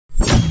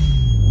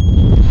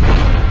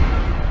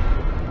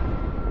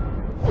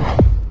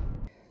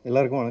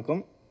எல்லாருக்கும்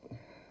வணக்கம்.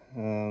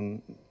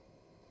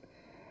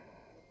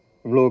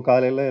 இவ்வளோ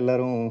காலையில்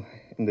எல்லோரும்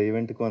இந்த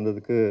ஈவெண்ட்டுக்கு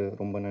வந்ததுக்கு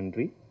ரொம்ப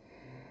நன்றி.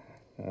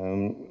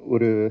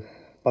 ஒரு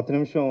 10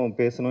 நிமிஷம்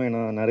பேசணும்,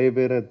 ஏன்னா நிறைய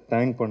பேரை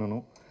தேங்க்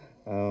பண்ணணும்.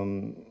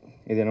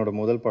 இது என்னோடய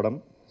முதல் படம்.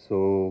 ஸோ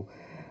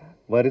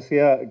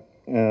வரிசையாக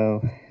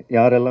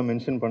யாரெல்லாம்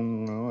மென்ஷன்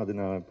பண்ணணும் அது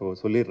நான்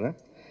இப்போது சொல்லிடுறேன்.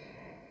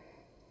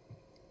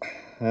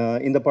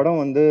 இந்த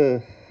படம் வந்து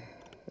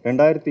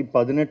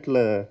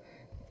 2018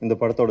 இந்த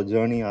படத்தோட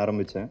ஜேர்னி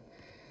ஆரம்பித்தேன்.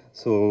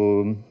 ஸோ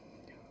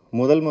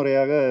முதல்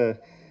முறையாக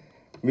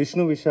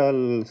விஷ்ணு விஷால்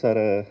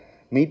சாரை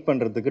மீட்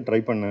பண்ணுறதுக்கு ட்ரை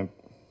பண்ணேன்.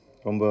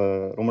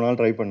 ரொம்ப நாள்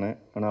ட்ரை பண்ணேன்,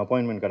 ஆனால்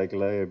அப்பாயின்மெண்ட்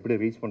கிடைக்கல. எப்படி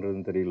ரீச்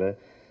பண்ணுறதுன்னு தெரியல.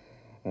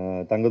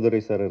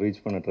 தங்கதுரை சாரை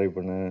ரீச் பண்ண ட்ரை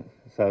பண்ணேன்,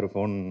 சார்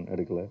ஃபோன்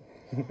எடுக்கலை.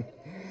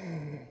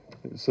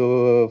 ஸோ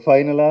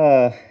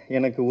ஃபைனலாக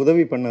எனக்கு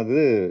உதவி பண்ணது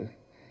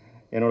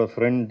என்னோடய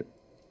ஃப்ரெண்ட்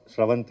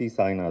ஸ்ரவந்தி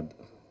சாய்நாத்.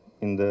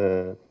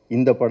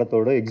 இந்த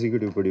படத்தோட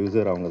எக்ஸிக்யூட்டிவ்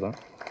ப்ரொடியூசர் அவங்க தான்,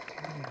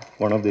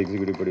 one of the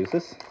executive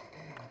producers.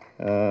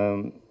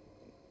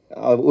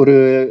 ஒரு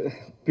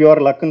பியூர்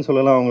லக்குன்னு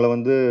சொல்லலாம். அவங்கள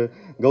வந்து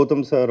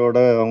கௌதம் சாரோட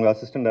அவங்க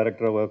அசிஸ்டன்ட்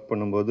டைரக்டராக ஒர்க்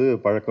பண்ணும்போது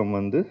பழக்கம்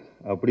வந்து,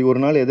 அப்படி ஒரு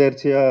நாள்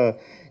எதேர்ச்சியாக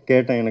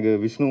கேட்டேன், எனக்கு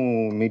விஷ்ணு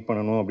மீட்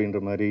பண்ணணும்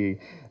அப்படின்ற மாதிரி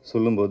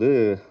சொல்லும்போது,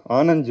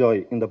 ஆனந்த்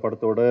ஜாய் இந்த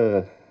படத்தோட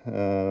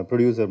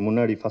ப்ரொடியூசர்,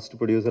 முன்னாடி ஃபஸ்ட்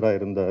ப்ரொடியூசராக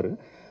இருந்தார்.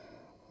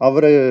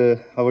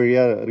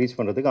 வழியாக ரீச்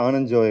பண்ணுறதுக்கு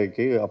ஆனந்த்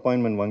ஜாய்க்கு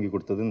அப்பாயின்மெண்ட் வாங்கி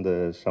கொடுத்தது இந்த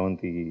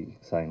ஸ்ரவந்தி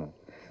சாய்நாத்.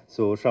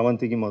 ஸோ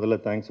ஸ்ரவந்திக்கு முதல்ல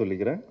தேங்க்ஸ்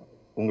சொல்லிக்கிறேன்.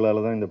 உங்களால்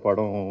தான் இந்த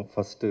படம்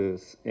ஃபஸ்ட்டு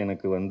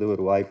எனக்கு வந்து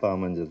ஒரு வாய்ப்பாக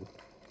அமைஞ்சது.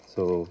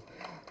 So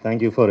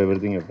thank you for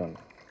everything you done.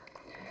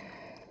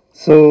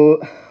 So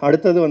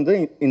அடுத்தது வந்து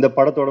இந்த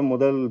படத்தோட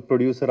முதல்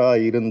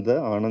ப்ரொடியூசராக இருந்த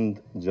ஆனந்த்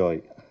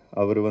ஜாய்.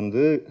 அவர்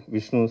வந்து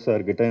விஷ்ணு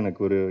சார்கிட்ட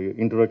எனக்கு ஒரு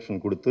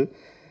இன்ட்ரொடக்ஷன் கொடுத்து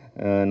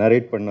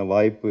நரேட் பண்ண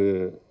வாய்ப்பு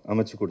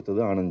அமைச்சு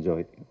கொடுத்தது ஆனந்த்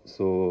ஜாய்.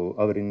 ஸோ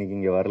அவர் இன்றைக்கி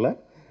இங்கே வரல,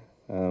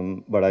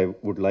 but I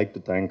would like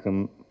to thank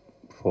him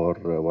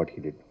for what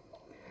he did.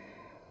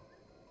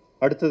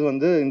 அடுத்தது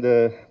வந்து இந்த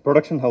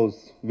production house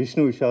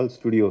Vishnu Vishal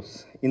studios.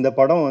 இந்த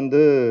படம்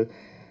வந்து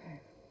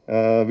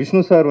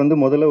விஷ்ணு சார் வந்து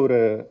முதல்ல ஒரு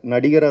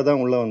நடிகராக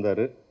தான் உள்ளே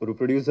வந்தார், ஒரு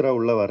ப்ரொடியூசராக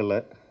உள்ளே வரல.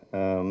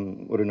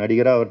 ஒரு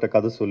நடிகராக அவர்கிட்ட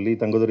கதை சொல்லி,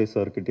 தங்கதுரை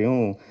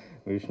சார்கிட்டையும்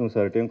விஷ்ணு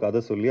சார்கிட்டையும்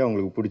கதை சொல்லி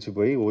அவங்களுக்கு பிடிச்சி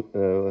போய்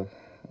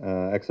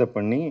அக்செப்ட்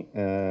பண்ணி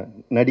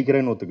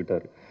நடிக்கிறேன்னு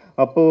ஒத்துக்கிட்டார்.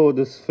 அப்போது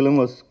this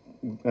film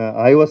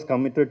I was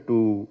committed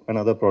to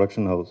another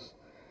production house.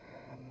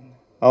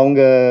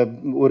 அவங்க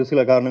ஒரு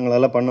சில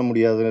காரணங்களால் பண்ண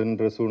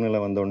முடியாதுன்ற சூழ்நிலை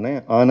வந்தோடனே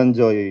ஆனந்த்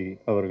ஜாய்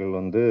அவர்கள்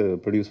வந்து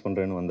ப்ரொடியூஸ்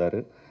பண்ணுறேன்னு வந்தார்.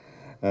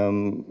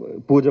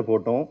 பூஜை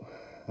போட்டோம்.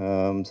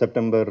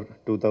 செப்டம்பர்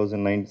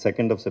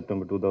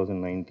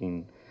 2019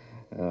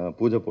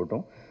 பூஜை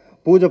போட்டோம்.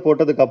 பூஜை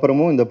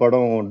போட்டதுக்கப்புறமும் இந்த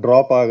படம்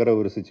ட்ராப் ஆகிற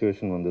ஒரு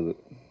சுச்சுவேஷன் வந்தது.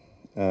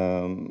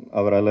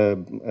 அவரால்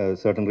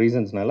சர்டன்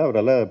ரீசன்ஸ்னால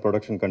அவரால்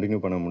ப்ரொடக்ஷன் கண்டினியூ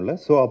பண்ண முடியல.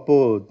 ஸோ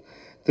அப்போது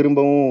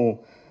திரும்பவும்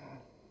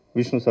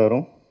விஷ்ணு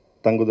சாரும்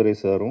தங்குதுரை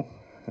சாரும்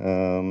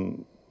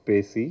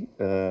பேசி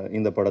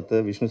இந்த படத்தை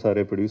விஷ்ணு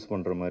சாரே ப்ரொடியூஸ்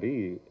பண்ணுற மாதிரி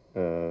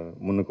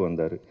முன்னுக்கு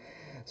வந்தார்.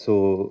 So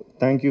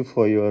thank you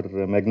for your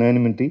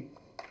magnanimity,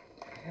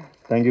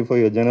 thank you for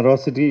your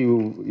generosity.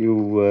 You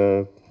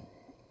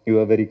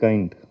are very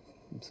kind.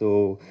 So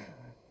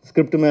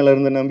script மேலே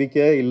இருந்த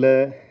நம்பிக்கை, இல்லை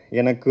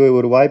எனக்கு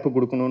ஒரு வாய்ப்பு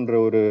கொடுக்கணுன்ற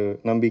ஒரு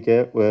நம்பிக்கை,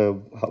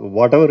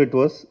 what ever it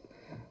was,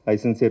 I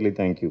sincerely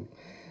thank you.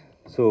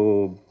 So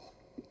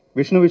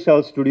Vishnu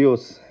Vishal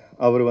studios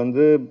அவர்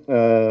வந்து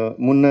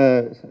முன்ன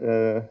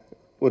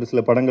ஒரு சில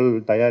படங்கள்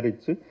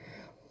தயாரித்து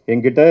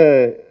என்கிட்ட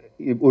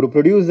ஒரு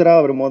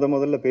ப்ரொடியூசராக அவர்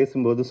முதல்ல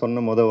பேசும்போது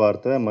சொன்ன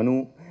வார்த்தை, மனு,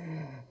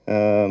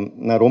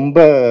 நான் ரொம்ப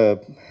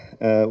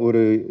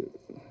ஒரு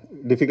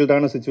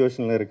டிஃபிகல்ட்டான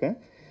சுச்சுவேஷனில் இருக்கேன்.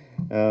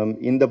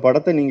 இந்த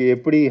படத்தை நீங்கள்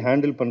எப்படி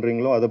ஹேண்டில்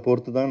பண்ணுறீங்களோ அதை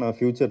பொறுத்து தான் நான்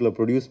ஃப்யூச்சரில்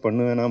ப்ரொடியூஸ்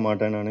பண்ணுவேனா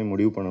மாட்டேனானே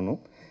முடிவு பண்ணணும்.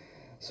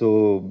 ஸோ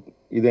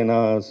இதை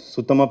நான்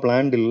சுத்தமாக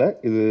பிளான்ட் இல்லை.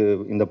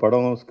 இந்த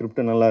படம்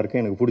ஸ்கிரிப்ட் நல்லா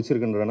இருக்குது, எனக்கு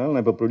பிடிச்சிருக்குன்றனால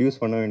நான் இப்போ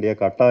ப்ரொடியூஸ் பண்ண வேண்டிய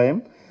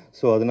கட்டாயம்.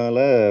 ஸோ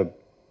அதனால்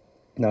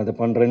நான் அதை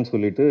பண்ணுறேன்னு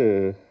சொல்லிட்டு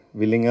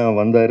வில்லிங்காக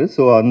வந்தார்.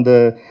 ஸோ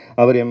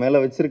அவர் என் மேலே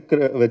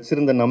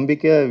வச்சுருந்த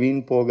நம்பிக்கை வீண்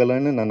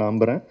போகலைன்னு நான்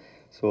நம்புகிறேன்.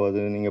 ஸோ அது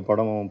நீங்கள்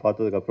படம்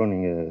பார்த்ததுக்கப்புறம்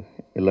நீங்கள்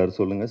எல்லோரும்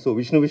சொல்லுங்கள். So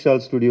Vishnu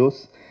Vishal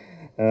studios,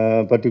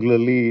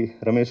 particularly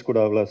Ramesh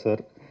குடாவ்லா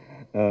sir,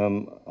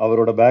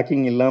 அவரோட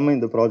பேக்கிங் இல்லாமல்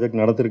இந்த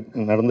ப்ராஜெக்ட்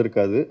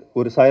நடந்திருக்காது.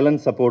 ஒரு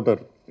சைலண்ட்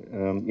சப்போர்ட்டர்,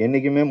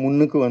 என்றைக்குமே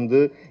முன்னுக்கு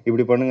வந்து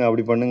இப்படி பண்ணுங்கள்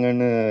அப்படி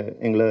பண்ணுங்கன்னு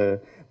எங்களை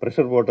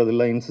ப்ரெஷர்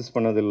போட்டதில்லை, இன்சிஸ்ட்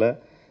பண்ணதில்லை.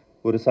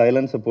 ஒரு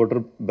சைலண்ட் சப்போர்ட்டர்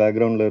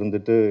பேக்ரவுண்டில்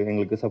இருந்துட்டு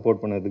எங்களுக்கு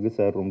சப்போர்ட் பண்ணதுக்கு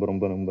சார் ரொம்ப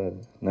ரொம்ப ரொம்ப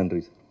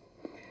நன்றி சார்.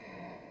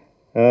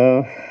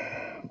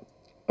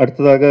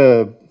 அடுத்ததாக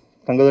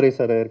தங்கதுரை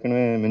சார்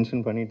ஏற்கனவே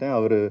மென்ஷன் பண்ணிட்டேன்.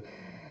 அவர்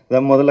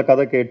தான் முதல்ல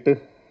கதை கேட்டு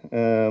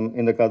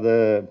இந்த கதை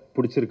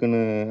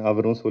பிடிச்சிருக்குன்னு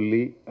அவரும்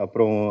சொல்லி,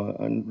 அப்புறம்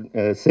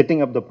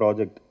செட்டிங் அப் த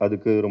ப்ராஜெக்ட்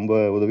அதுக்கு ரொம்ப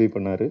உதவி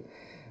பண்ணார்.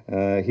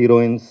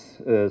 ஹீரோயின்ஸ்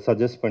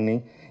சஜஸ்ட் பண்ணி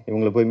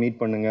இவங்களை போய்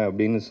மீட் பண்ணுங்க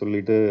அப்படின்னு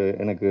சொல்லிட்டு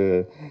எனக்கு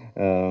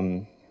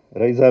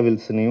ரைசா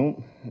வில்சனையும்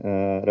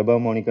ரெபா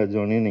மோனிகா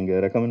ஜோனையும்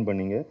நீங்கள் ரெக்கமெண்ட்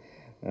பண்ணீங்க.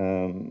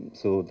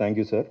 ஸோ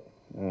தேங்க்யூ சார்,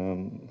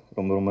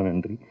 ரொம்ப ரொம்ப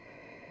நன்றி.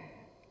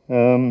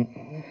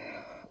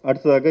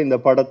 அடுத்ததாக இந்த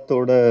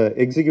படத்தோட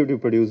எக்ஸிக்யூட்டிவ்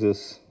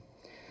ப்ரொடியூசர்ஸ்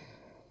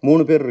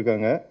 3 பேர்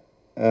இருக்காங்க.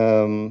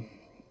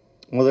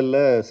 முதல்ல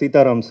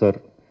சீதாராம் சார்.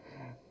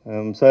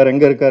 சார்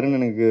எங்கே இருக்காருன்னு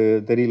எனக்கு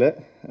தெரியல.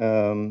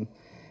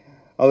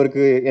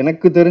 அவருக்கு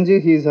எனக்கு தெரிஞ்சு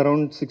he is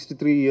around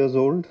 63 years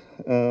old,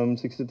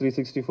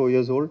 63-64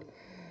 years old.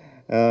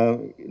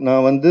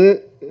 நான் வந்து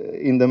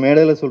இந்த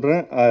மேடையில்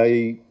சொல்கிறேன்,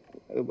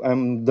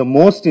 I'm the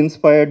most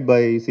inspired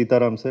by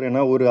Sitaram sir.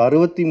 ஏன்னா ஒரு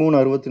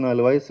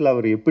 63-64 வயசில்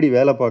அவர் எப்படி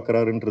வேலை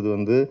பார்க்குறாருன்றது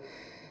வந்து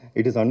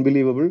it is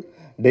unbelievable.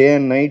 Day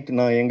and night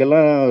நான்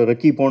எங்கெல்லாம்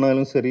ரெக்கி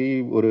போனாலும் சரி,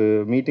 ஒரு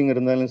மீட்டிங்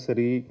இருந்தாலும்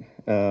சரி,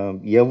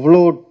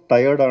 எவ்வளோ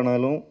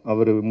டயர்டானாலும்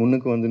அவர்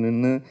முன்னுக்கு வந்து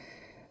நின்று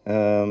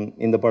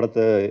இந்த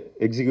படத்தை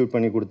எக்ஸிக்யூட்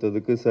பண்ணி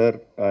கொடுத்ததுக்கு sir,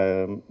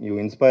 you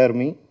inspire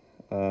me.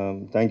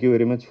 Thank you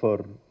very much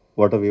for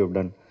what you have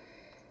done.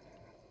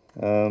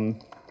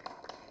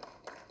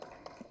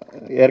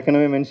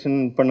 ஏற்கனவே மென்ஷன்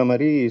பண்ண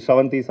மாதிரி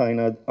ஸ்ரவந்தி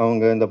சாய்நாத்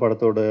அவங்க இந்த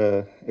படத்தோட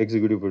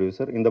எக்ஸிக்யூட்டிவ்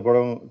ப்ரொடியூசர். இந்த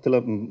படத்தில்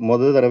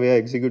முதல்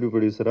தடவையாக எக்ஸிக்யூட்டிவ்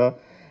ப்ரொடியூசராக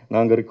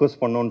நாங்கள்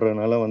ரிக்வெஸ்ட்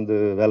பண்ணோன்றதுனால வந்து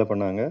வேலை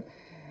பண்ணாங்க.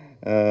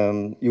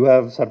 You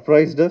have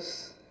surprised as,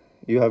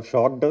 you have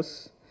shocked as,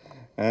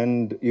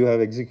 and you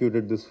have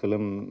executed this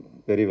film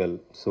very well.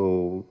 So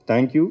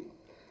thank you.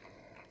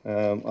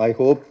 I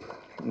hope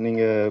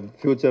நீங்கள்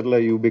ஃப்யூச்சரில்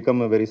you become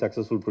a very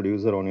successful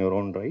producer on your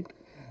own right.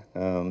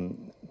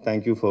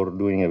 Thank you for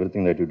doing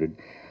everything that you did.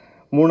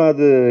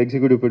 மூணாவது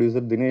executive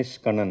producer Dinesh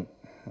Kannan.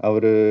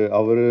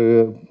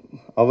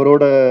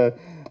 அவரோட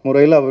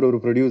முறையில் அவர் ஒரு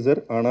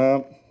producer. ஆனால்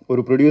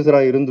ஒரு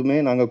ப்ரொடியூசராக இருந்துமே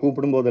நாங்கள்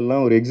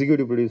கூப்பிடும்போதெல்லாம் ஒரு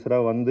எக்ஸிக்யூட்டிவ்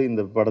ப்ரொடியூசராக வந்து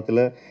இந்த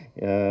படத்தில்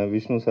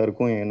விஷ்ணு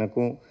சாருக்கும்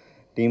எனக்கும்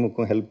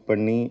டீமுக்கும் ஹெல்ப்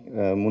பண்ணி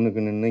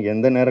முன்னுக்கு நின்று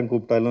எந்த நேரம்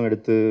கூப்பிட்டாலும்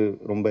எடுத்து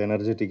ரொம்ப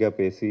எனர்ஜெட்டிக்காக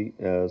பேசி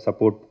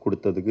சப்போர்ட்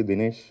கொடுத்ததுக்கு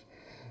Dinesh,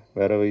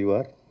 wherever you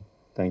are,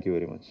 thank you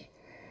very much.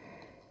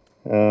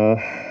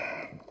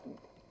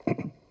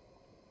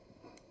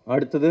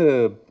 அடுத்தது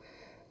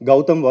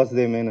கௌதம்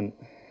வாசுதேவ் மேனன்,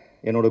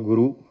 என்னோட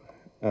குரு.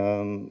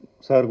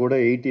 சார் கூட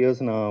 8 years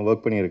நான்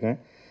ஒர்க் பண்ணியிருக்கேன்.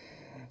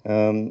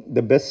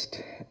 The best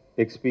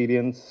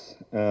experience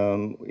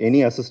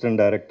any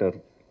assistant director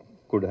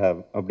good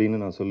have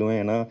அப்படின்னு நான் சொல்லுவேன்.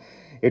 ஏன்னா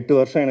 8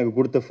 வருஷம் எனக்கு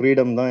கொடுத்த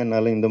ஃப்ரீடம் தான்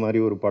என்னால் இந்த மாதிரி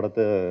ஒரு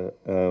படத்தை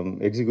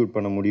எக்ஸிக்யூட்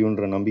பண்ண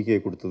முடியுன்ற நம்பிக்கையை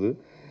கொடுத்தது.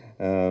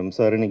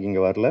 சார் இன்னைக்கு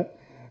இங்கே வரல,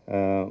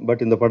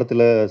 பட் இந்த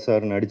படத்தில்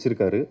சார்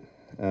நடிச்சிருக்காரு.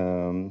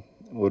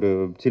 ஒரு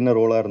சின்ன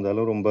ரோலாக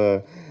இருந்தாலும் ரொம்ப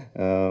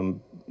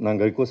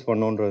நாங்கள் ரிக்வெஸ்ட்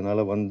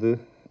பண்ணோன்றதுனால வந்து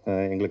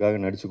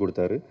எங்களுக்காக நடித்து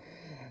கொடுத்தாரு.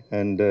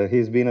 And he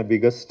is been a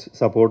biggest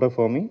supporter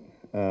for me.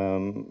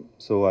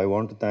 So I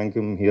want to thank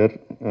him here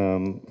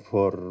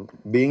for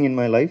being in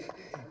my life,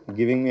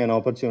 giving me an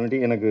opportunity.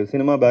 எனக்கு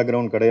சினிமா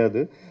பேக்ரவுண்ட்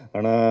கிடையாது,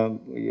 ஆனால்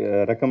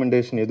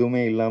ரெக்கமெண்டேஷன்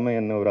எதுவுமே இல்லாமல்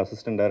என்னை ஒரு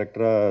அசிஸ்டன்ட்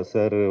டைரக்டராக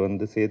சார்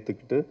வந்து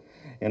சேர்த்துக்கிட்டு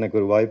எனக்கு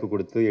ஒரு வாய்ப்பு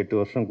கொடுத்து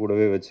 8 வருஷம்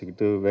கூடவே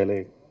வச்சுக்கிட்டு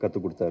வேலையை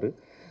கற்றுக் கொடுத்தாரு.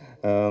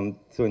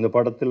 ஸோ இந்த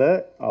படத்தில்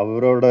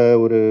அவரோட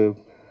ஒரு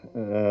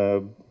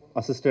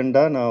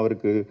அசிஸ்டண்ட்டாக நான்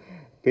அவருக்கு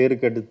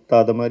பேருக்கு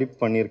எடுத்தாத மாதிரி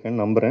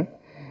பண்ணியிருக்கேன்னு நம்புகிறேன்.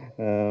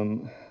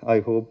 I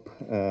hope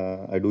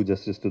I do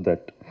justice to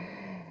that.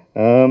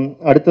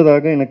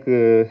 அடுத்ததாக எனக்கு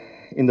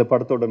இந்த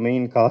படத்தோட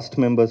மெயின் காஸ்ட்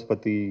மெம்பர்ஸ்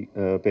பற்றி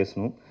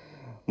பேசணும்.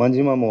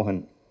 மஞ்சிமா மோகன்,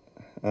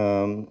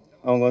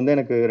 அவங்க வந்து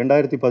எனக்கு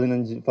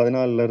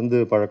 2014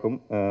 பழக்கம்.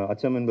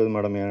 அச்சம் என்பது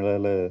மேடம்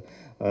மேலே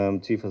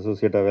சீஃப்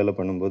அசோசியேட்டாக வேலை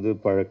பண்ணும்போது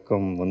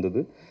பழக்கம்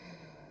வந்தது.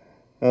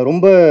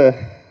 ரொம்ப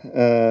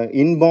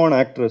இன்பார்ன்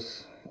ஆக்ட்ரஸ்,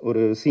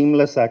 ஒரு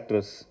சீம்லெஸ்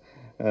ஆக்ட்ரஸ்.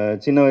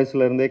 சின்ன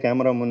வயசுலேருந்தே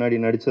கேமரா முன்னாடி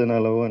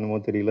நடித்ததுனாலவோ என்னமோ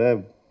தெரியல,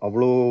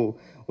 அவ்வளோ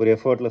ஒரு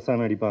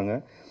எஃபர்ட்லெஸ்ஸாக நடிப்பாங்க.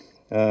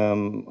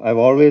 I've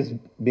always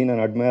been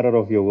an admirer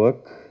of your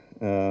work.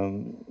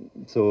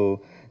 So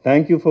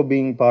thank you for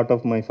being part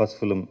of my first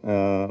film.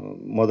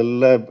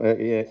 முதல்ல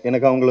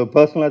எனக்கு அவங்கள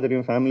பர்சனலாக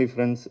தெரியும், ஃபேமிலி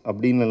ஃப்ரெண்ட்ஸ்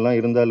அப்படின்னு எல்லாம்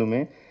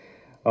இருந்தாலுமே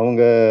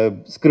அவங்க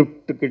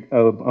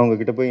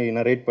அவங்கக்கிட்ட போய்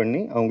நரேட்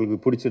பண்ணி அவங்களுக்கு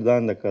பிடிச்சிட்டு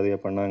தான் இந்த கதையை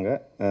பண்ணாங்க.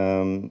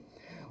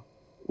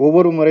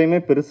 ஒவ்வொரு முறையுமே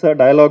பெருசாக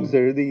டயலாக்ஸ்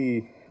எழுதி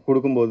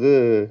கொடுக்கும்போது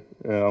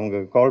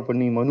அவங்க கால்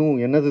பண்ணி, மனு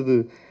என்னது இது,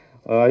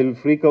 ஐ வில்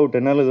ஃப்ரீக் அவுட்,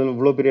 என்னால்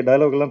இவ்வளோ பெரிய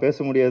டயலாக்லாம் பேச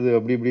முடியாது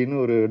அப்படி இப்படின்னு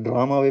ஒரு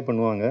ட்ராமாவே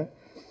பண்ணுவாங்க.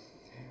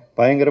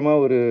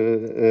 பயங்கரமாக ஒரு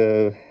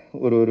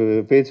ஒரு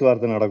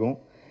பேச்சுவார்த்தை நடக்கும்.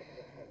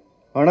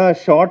 ஆனால்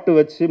ஷார்ட்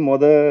வச்சு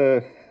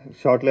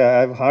ஷார்ட்ல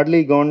I have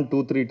Hartley Khan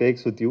 2-3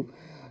 tax with you.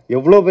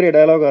 எவ்வளோ பெரிய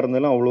டயலாகாக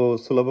இருந்தாலும் அவ்வளோ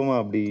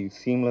சுலபமாக அப்படி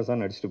சீம்லெஸ்ஸாக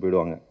நடிச்சுட்டு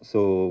போயிடுவாங்க. So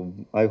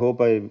I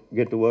hope I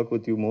get to work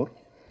with you more.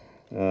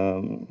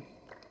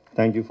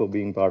 Thank you for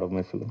being part of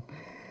my film.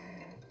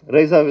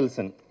 Raiza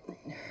Wilson,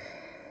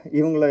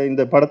 இவங்களை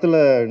இந்த படத்தில்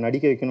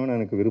நடிக்க வைக்கணும்னு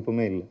எனக்கு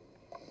விருப்பமே இல்லை.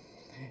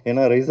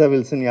 ஏன்னா ரைசா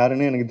வில்சன்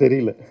யாருன்னு எனக்கு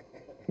தெரியல.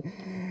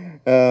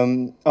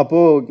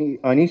 அப்போது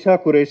அனிஷா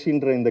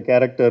குரேஷின்ற இந்த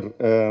கேரக்டர்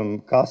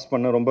காஸ்ட்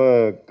பண்ண ரொம்ப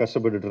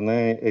கஷ்டப்பட்டுட்டு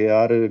இருந்தேன்.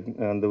 யார்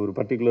அந்த ஒரு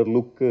பர்டிகுலர்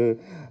லுக்கு,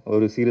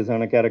 ஒரு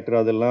சீரியஸான கேரக்டர்,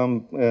 அதெல்லாம்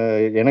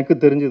எனக்கு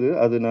தெரிஞ்சுது.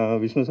 அது நான்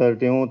விஷ்ணு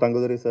சார்ட்டையும்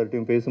தங்கதுரை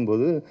சார்ட்டையும்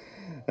பேசும்போது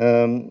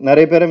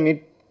நிறைய பேரை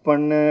மீட்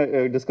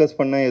டிஸ்கஸ்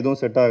பண்ண எதுவும்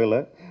செட்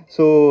ஆகலை.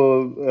 So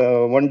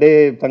one day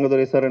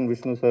Thangadurai sir and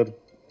Vishnu sir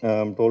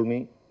told me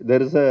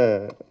there is a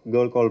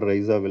girl called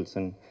Raiza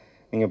Wilson,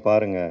 நீங்கள்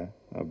பாருங்கள்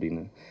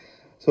அப்படின்னு.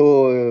 ஸோ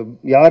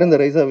யார் இந்த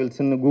ரைசா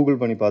வில்சன்னு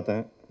கூகுள் பண்ணி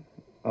பார்த்தேன்.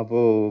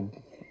 அப்போது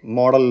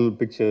மாடல்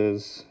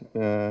பிக்சர்ஸ்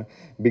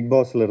பிக்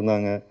பாஸில்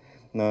இருந்தாங்க.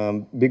 நான்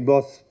பிக்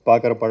பாஸ்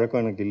பார்க்குற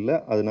பழக்கம் எனக்கு இல்லை,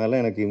 அதனால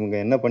எனக்கு இவங்க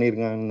என்ன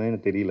பண்ணியிருக்காங்கன்னு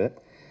எனக்கு தெரியல.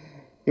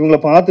 இவங்கள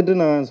பார்த்துட்டு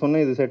நான்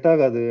சொன்னேன், இது செட்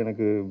ஆகாது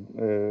எனக்கு,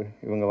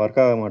 இவங்க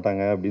ஒர்க் ஆக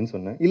மாட்டாங்க அப்படின்னு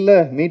சொன்னேன். இல்லை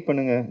மீட்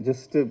பண்ணுங்கள்,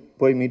 ஜஸ்ட்டு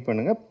போய் மீட்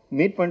பண்ணுங்கள்,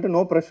 மீட் பண்ணிட்டு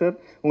நோ ப்ரெஷர்,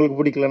 உங்களுக்கு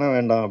பிடிக்கலன்னா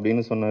வேண்டாம்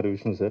அப்படின்னு சொன்னார்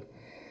விஷ்ணு சார்.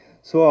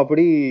 ஸோ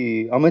அப்படி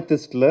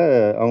அமெத்திஸ்டில்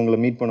அவங்கள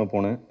மீட் பண்ண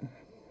போனேன்.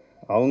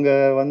 அவங்க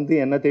வந்து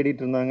என்ன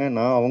தேடிட்டு இருந்தாங்க,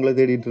 நான் அவங்கள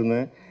தேடிட்டு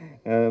இருந்தேன்.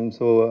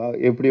 ஸோ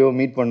எப்படியோ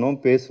மீட் பண்ணோம்,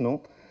 பேசினோம்.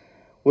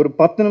 ஒரு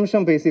 10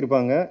 நிமிஷம்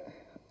பேசியிருப்பாங்க.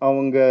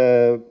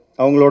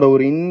 அவங்களோட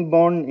ஒரு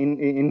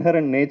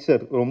இன்ஹரண்ட்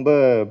நேச்சர் ரொம்ப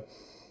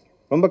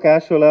ரொம்ப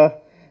கேஷுவலாக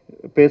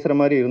பேசுகிற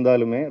மாதிரி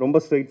இருந்தாலுமே ரொம்ப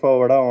ஸ்ட்ரெயிட்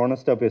ஃபார்வர்டாக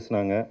ஆனஸ்ட்டாக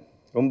பேசினாங்க.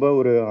 ரொம்ப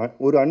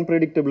ஒரு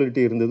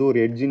அன்பிரடிக்டபிலிட்டி இருந்தது, ஒரு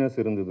எட்ஜினஸ்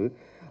இருந்தது.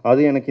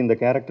 அது எனக்கு இந்த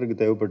கேரக்டருக்கு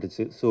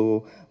தேவைப்பட்டுச்சு. ஸோ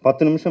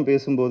 10 நிமிஷம்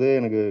பேசும்போதே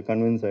எனக்கு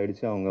கன்வின்ஸ்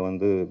ஆகிடுச்சு அவங்க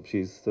வந்து she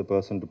is the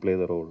person to play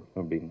the role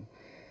அப்படின்னு.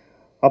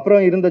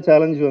 அப்புறம் இருந்த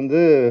சேலஞ்ச்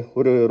வந்து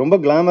ஒரு ரொம்ப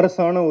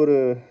கிளாமரஸான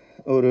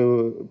ஒரு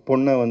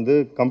பொண்ணை வந்து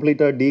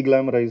கம்ப்ளீட்டாக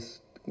டீக்ளாமரைஸ்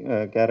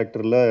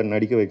கேரக்டரில்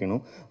நடிக்க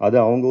வைக்கணும். அது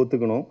அவங்க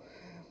ஒத்துக்கணும்.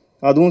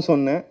 அதுவும்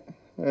சொன்னேன்.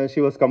 She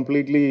was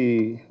completely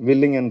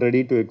willing and ready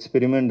to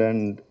experiment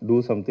and do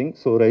something.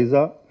 So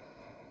Raiza,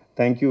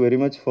 thank you very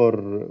much for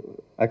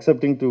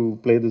accepting to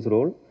play this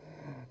role.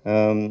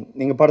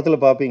 நீங்கள்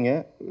படத்தில் பார்ப்பீங்க,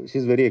 she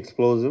is very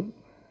explosive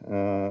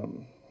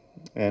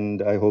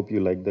and I hope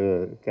you like the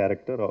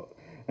character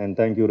and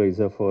thank you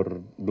Raiza for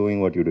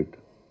doing what you did.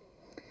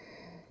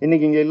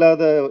 இன்றைக்கி இங்கே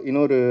இல்லாத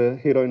இன்னொரு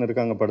heroine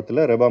இருக்காங்க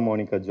படத்தில், Reba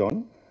Monica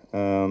John.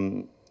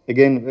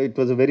 Again it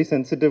was a very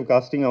sensitive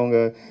costing. அவங்க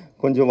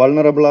கொஞ்சம்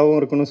வல்னரபுளாகவும்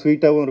இருக்கணும்,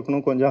 ஸ்வீட்டாகவும்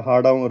இருக்கணும், கொஞ்சம்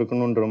ஹார்டாகவும்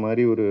இருக்கணுன்ற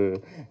மாதிரி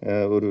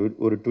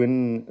ஒரு ட்வின்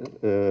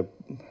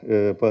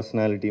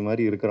பர்சனாலிட்டி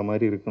மாதிரி இருக்கிற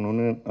மாதிரி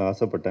இருக்கணும்னு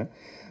ஆசைப்பட்டேன்.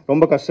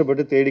 ரொம்ப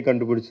கஷ்டப்பட்டு தேடி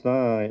கண்டுபிடிச்சி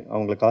தான்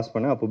அவங்கள காஸ்ட்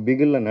பண்ணேன். அப்போ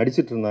பிகிலில்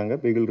நடிச்சிட்டு இருந்தாங்க,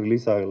 பிகில்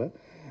ரிலீஸ் ஆகலை.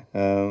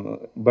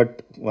 பட்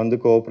வந்து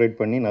கோஆப்ரேட்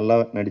பண்ணி நல்லா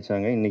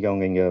நடித்தாங்க. இன்றைக்கி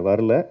அவங்க இங்கே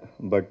வரல,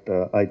 but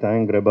I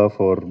thank Reba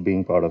for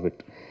being part of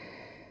it.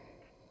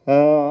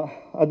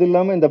 அது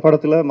இல்லாமல் இந்த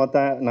படத்தில்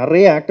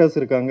நிறைய ஆக்டர்ஸ்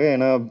இருக்காங்க.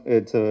 ஏன்னா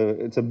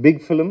இட்ஸ் அ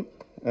பிக் ஃபிலிம்.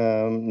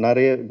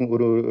 நிறைய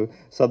ஒரு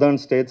சதர்ன்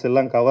ஸ்டேட்ஸ்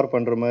எல்லாம் கவர்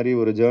பண்ணுற மாதிரி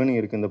ஒரு ஜேர்னி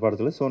இருக்குது இந்த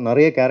படத்தில். ஸோ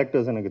நிறைய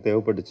கேரக்டர்ஸ் எனக்கு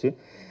தேவைப்பட்டுச்சு.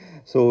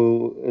 ஸோ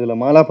இதில்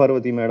Mala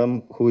Parvati madam,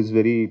 who is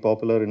very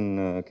popular இன்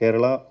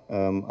கேரளா,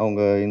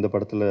 அவங்க இந்த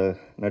படத்தில்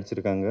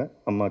நடிச்சிருக்காங்க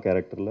அம்மா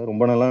கேரக்டரில்.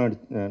 ரொம்ப நல்லா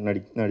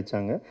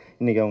நடித்தாங்க.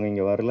 இன்றைக்கி அவங்க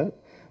இங்கே வரல,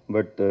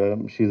 but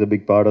she is a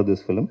big part of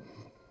this film.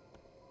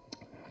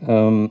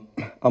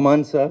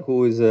 Aman sir, who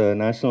is a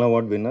national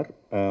award winner,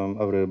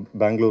 our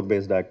Bangalore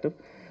based actor,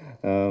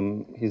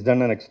 he's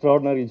done an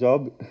extraordinary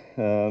job.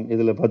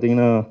 இதில்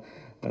பார்த்தீங்கன்னா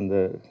அந்த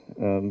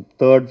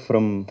third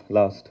from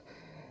last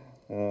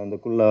அந்த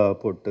குல்லா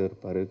போட்டு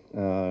இருப்பார்,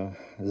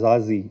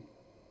 ஜாசி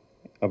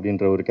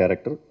அப்படின்ற ஒரு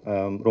கேரக்டர்,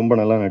 ரொம்ப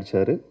நல்லா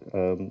நடித்தார்.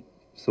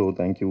 So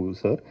thank you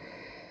sir.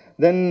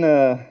 Then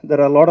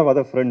there are lot of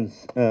other friends.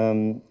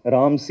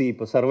 Ramsay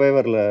இப்போ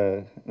சர்வைவரில்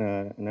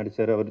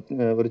நடித்தார்.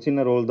 ஒரு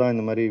சின்ன ரோல் தான்,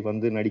 இந்த மாதிரி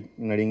வந்து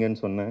நடிங்கன்னு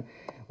சொன்னேன்.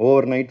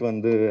 ஓவர் நைட்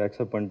வந்து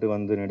அக்செப்ட் பண்ணிட்டு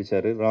வந்து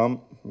நடித்தார். ராம்,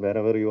 வேர்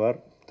ever you are,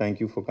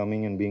 thank you for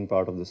coming and being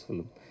part of this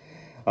film.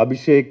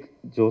 Abhishek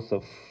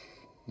Joseph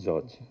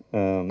George,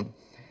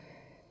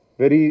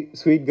 very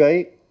sweet கை,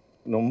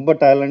 ரொம்ப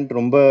டேலண்ட்,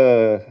 ரொம்ப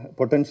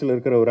பொட்டென்ஷியல்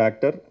இருக்கிற ஒரு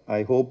actor.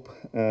 I hope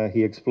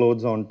he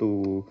explores on to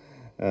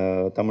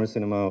Tamil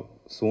cinema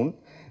சூன்.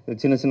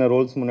 சின்ன சின்ன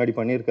ரோல்ஸ் முன்னாடி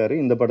பண்ணியிருக்காரு,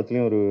 இந்த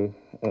படத்துலையும் ஒரு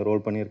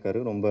ரோல் பண்ணியிருக்காரு,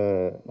 ரொம்ப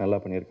நல்லா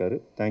பண்ணியிருக்காரு.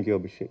 Thank you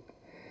Abhishek.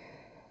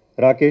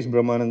 Rakesh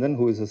Brahmanandan,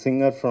 who is a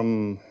singer from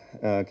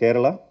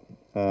Kerala.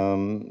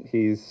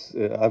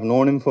 I've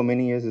known him for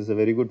many years. He's a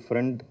very good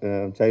friend,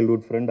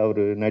 childhood friend.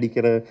 அவர்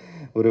நடிக்கிற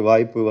ஒரு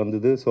வாய்ப்பு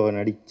வந்தது, ஸோ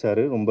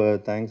நடித்தார். ரொம்ப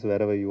thanks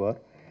wherever you are.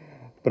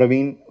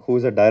 Praveen, who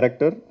is a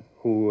director,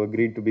 who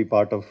agreed to be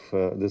part of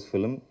this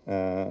film.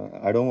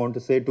 I don't want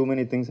to say too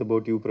many things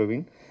about you,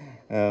 Praveen.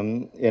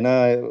 ஏன்னா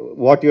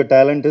what your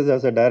talent is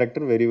as a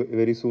director, very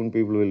very soon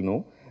people will know,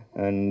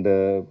 and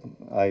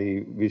I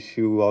wish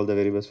you all the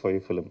very best for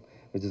your film,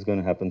 which is going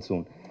to happen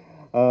soon.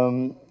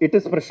 It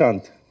is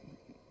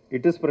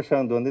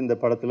Prashanth வந்து இந்த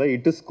படத்தில்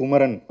it is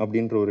Kumaran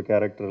அப்படின்ற ஒரு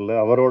கேரக்டரில்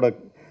அவரோட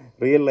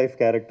real life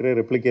கேரக்டரை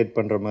replicate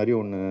பண்ணுற மாதிரி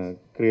ஒன்று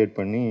க்ரியேட்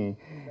பண்ணி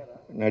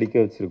நடிக்க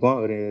வச்சுருக்கோம்.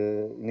 அவர்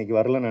இன்றைக்கி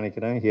வரலன்னு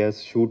நினைக்கிறேன். He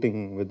has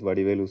shooting with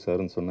Vadivelu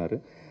சார்னு சொன்னார்.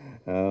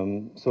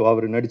 ஸோ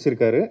அவர்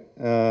நடிச்சிருக்காரு.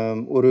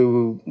 ஒரு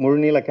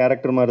முழுநீள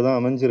கேரக்டர் மாதிரி தான்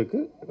அமைஞ்சிருக்கு.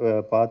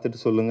 பார்த்துட்டு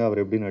சொல்லுங்கள்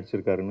அவர் எப்படி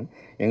நடிச்சிருக்காருன்னு.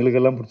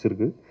 எங்களுக்கெல்லாம்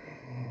பிடிச்சிருக்கு.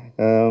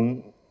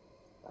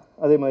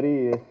 அதே மாதிரி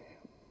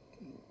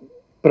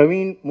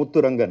பிரவீன்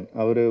முத்துரங்கன்,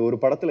 அவர் ஒரு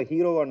படத்தில்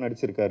ஹீரோவாக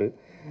நடிச்சிருக்காரு.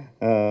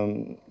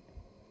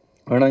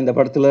 ஆனால் இந்த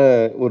படத்தில்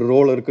ஒரு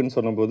ரோல் இருக்குதுன்னு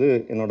சொன்னபோது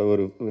என்னோட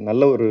ஒரு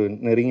நல்ல ஒரு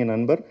நெருங்கிய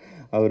நண்பர்,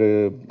 அவர்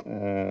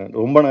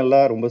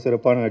ரொம்ப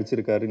சிறப்பாக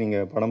நடிச்சிருக்காரு.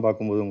 நீங்கள் படம்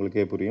பார்க்கும்போது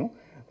உங்களுக்கே புரியும்.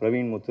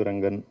 பிரவீன்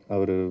முத்துரங்கன்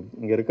அவர்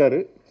இங்கே இருக்கார்.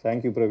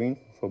 Thank you Praveen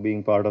for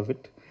being part of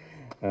it.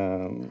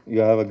 You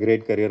have a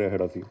great career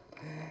ahead of you.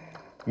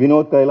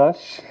 Vinod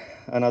Kailash,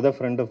 another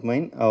friend of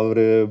mine.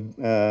 அவர்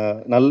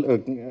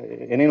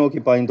என்னை நோக்கி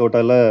பாயும்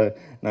தோட்டால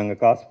நாங்கள்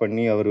காசு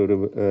பண்ணி அவர்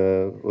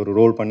ஒரு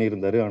ரோல்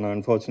பண்ணியிருந்தார். ஆனால்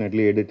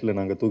அன்ஃபார்ச்சுனேட்லி எடிட்டில்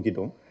நாங்கள்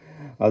தூக்கிட்டோம்.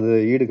 அது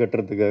ஈடு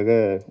கட்டுறதுக்காக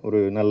ஒரு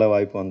நல்ல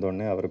வாய்ப்பு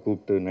வந்தோடனே அவரை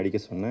கூப்பிட்டு நடிக்க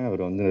சொன்னேன்.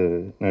 அவர் வந்து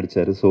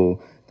நடித்தார். So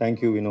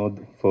thank you Vinod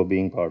for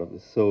being part of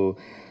this. So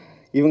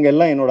இவங்க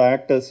எல்லாம் என்னோட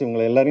ஆக்டர்ஸ்.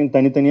 இவங்களை எல்லாரையும்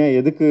தனித்தனியாக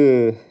எதுக்கு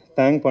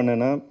தேங்க்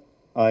பண்ணேன்னா,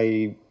 ஐ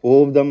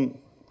owe them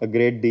a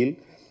great deal.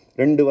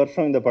 2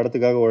 வருஷம் இந்த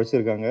படத்துக்காக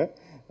உழைச்சிருக்காங்க.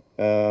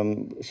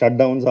 Shut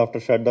downs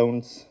after shut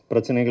downs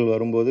பிரச்சனைகள்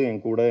வரும்போது என்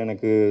கூட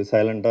எனக்கு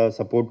சைலண்ட்டாக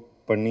சப்போர்ட்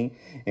பண்ணி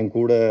என்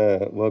கூட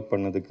ஒர்க்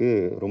பண்ணதுக்கு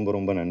ரொம்ப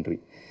ரொம்ப நன்றி.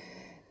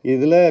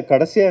 இதில்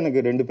கடைசியாக எனக்கு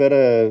 2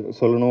 பேரை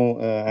சொல்லணும்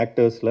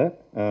ஆக்டர்ஸில்.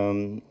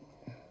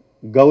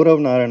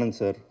 Gaurav Narayanan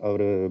sir,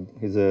 our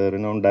is a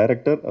renowned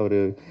director. அவர்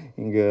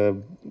இங்கே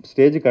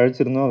ஸ்டேஜுக்கு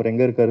அழைச்சிருந்தோம், அவர்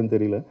எங்கே இருக்காருன்னு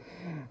தெரியல.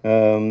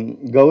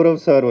 கௌரவ்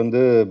சார்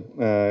வந்து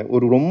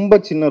ஒரு ரொம்ப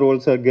சின்ன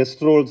role sir,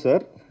 guest role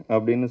sir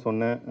அப்படின்னு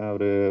சொன்னேன்.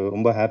 அவர்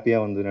ரொம்ப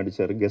ஹாப்பியாக வந்து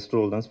நடித்தார். கெஸ்ட்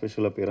ரோல் தான்,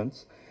 special appearance.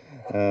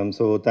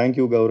 So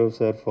thank you Gaurav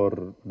sir for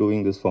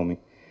doing this for me.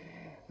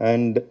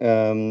 And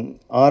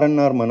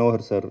RNR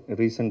Manohar sir,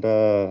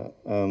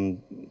 ரீசெண்டாக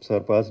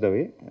சார் பாஸ்ட்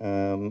அவே.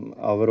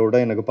 அவரோட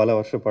எனக்கு பல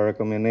வருஷ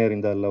பழக்கம், என்ன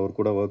இருந்தால் அவர்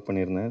கூட ஒர்க்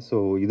பண்ணியிருந்தேன். ஸோ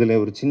இதில்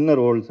ஒரு சின்ன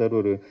ரோல் சார்,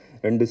 ஒரு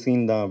 2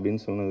 சீன் தான்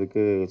அப்படின்னு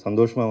சொன்னதுக்கு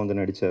சந்தோஷமாக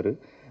வந்து நடித்தார்.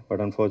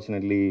 But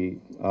unfortunately,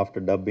 after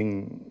dubbing,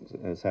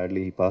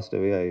 sadly, he passed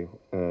away. I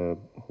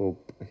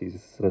hope he's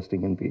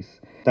resting in peace.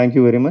 Thank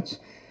you very much.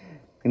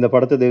 இந்த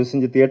படத்தை தயவு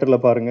செஞ்சு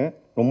தியேட்டரில் பாருங்கள்.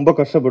 ரொம்ப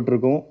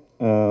கஷ்டப்பட்டிருக்கோம்.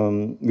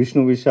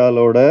 Vishnu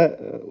விஷாலோட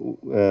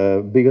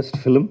biggest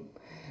film.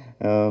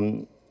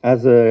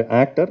 As an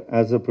actor,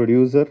 as a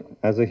producer,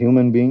 as a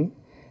human being,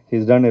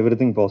 he's done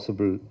everything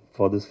possible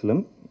for this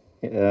film.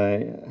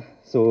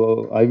 So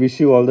I wish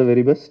you all the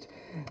very best.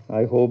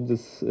 I hope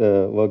this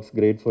works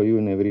great for you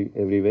in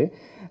every way.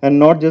 And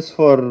not just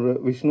for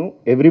Vishnu,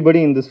 everybody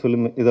in this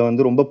film. இதை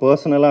வந்து ரொம்ப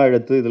பர்சனலாக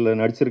எடுத்து இதில்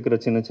நடிச்சிருக்கிற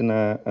சின்ன சின்ன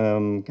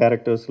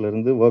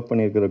கேரக்டர்ஸ்லேருந்து work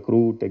பண்ணியிருக்கிற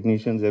crew,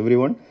 technicians, every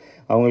one,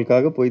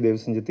 அவங்களுக்காக போய்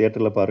தயவு செஞ்சு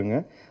தியேட்டரில்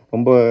பாருங்கள்.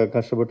 ரொம்ப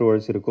கஷ்டப்பட்டு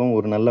உழைச்சிருக்கோம்,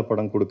 ஒரு நல்ல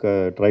படம் கொடுக்க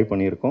ட்ரை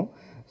பண்ணியிருக்கோம்.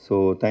 So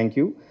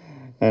thank you.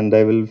 And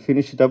I will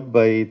finish it up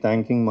by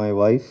thanking my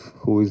wife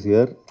who is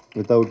here.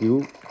 Without you,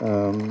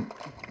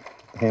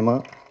 Hema,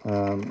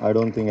 I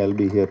don't think I'll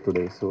be here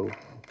today. So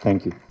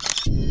thank you.